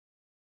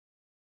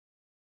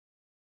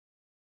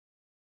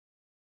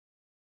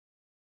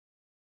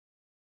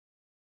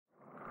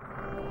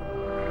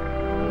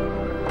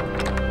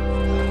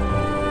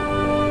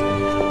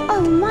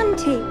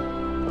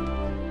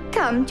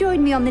Come,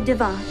 join me on the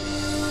divan.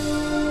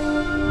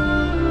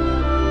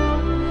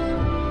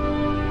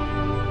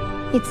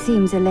 It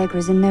seems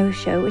Allegra's a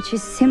no-show, which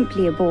is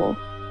simply a bore.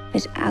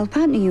 But I'll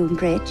partner you in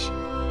bridge.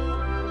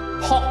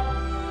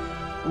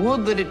 Ha!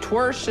 Would that it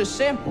were so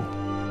simple.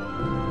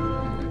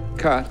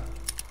 Cut.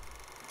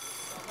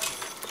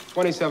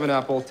 27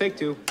 Apple, take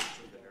 2.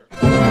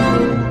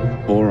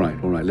 All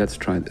right, let's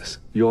try this.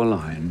 Your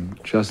line,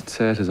 just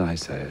say it as I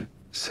say it.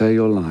 Say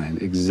your line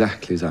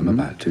exactly as I'm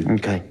about to.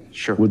 Okay,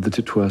 sure. Would that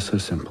it were so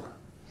simple.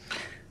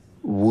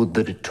 Would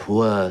that it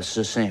were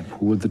so simple.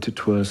 Would that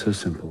it were so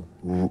simple.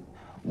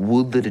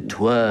 Would that it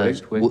were...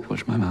 Wait,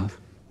 watch my mouth.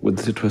 Would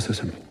that it were so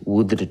simple.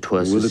 Would that it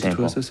were so Would that it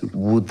simple. were so simple.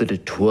 Would that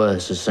it were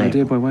so My simple.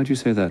 dear boy, why do you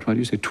say that? Why do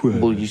you say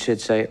twere? Well, you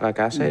said say it like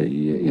I said it.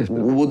 Yes,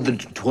 but... Would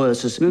that it were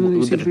so simple. No,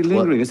 you seem to be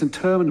lingering. It's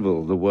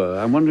interminable, the were.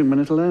 I'm wondering when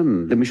it'll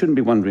end. Then we shouldn't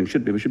be wondering,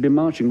 should we? We should be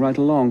marching right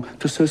along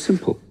to so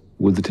simple.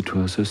 Would that it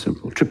were so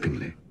simple.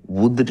 Trippingly.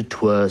 Would that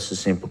it were so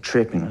simple.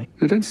 Trippingly.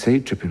 No, don't say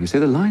trippingly. Say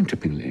the line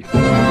trippingly.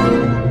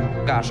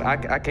 Gosh,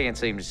 I can't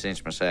seem to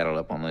cinch my saddle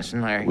up on this,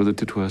 Larry. Would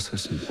that it were so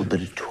simple. Would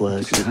that it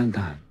were so Calm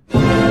down.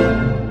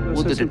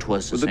 Would that it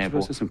was so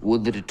simple.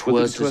 Would that it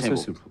was so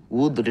simple.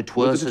 Would that it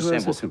was so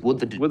simple. Would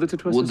that it was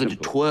so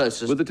simple. Would that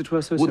it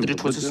was so simple. Would that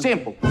it was so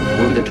simple.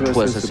 Would that it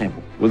was so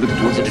simple. Would that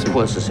it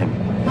was so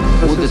simple.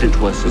 Would that it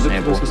was so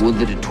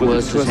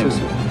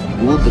simple.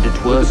 Would that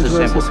it was so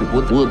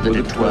simple. Would that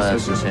it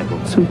was so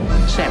simple.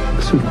 Simple.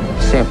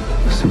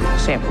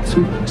 Simple.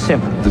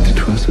 Simple. That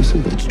it was so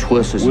simple. That it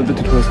was so Would simple. that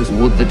it was so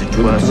simple. Would that it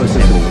was so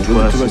simple. Would that it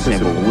was so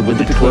simple. Would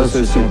that it was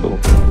so simple.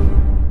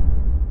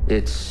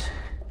 It's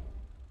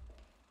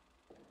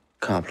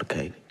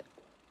complicated.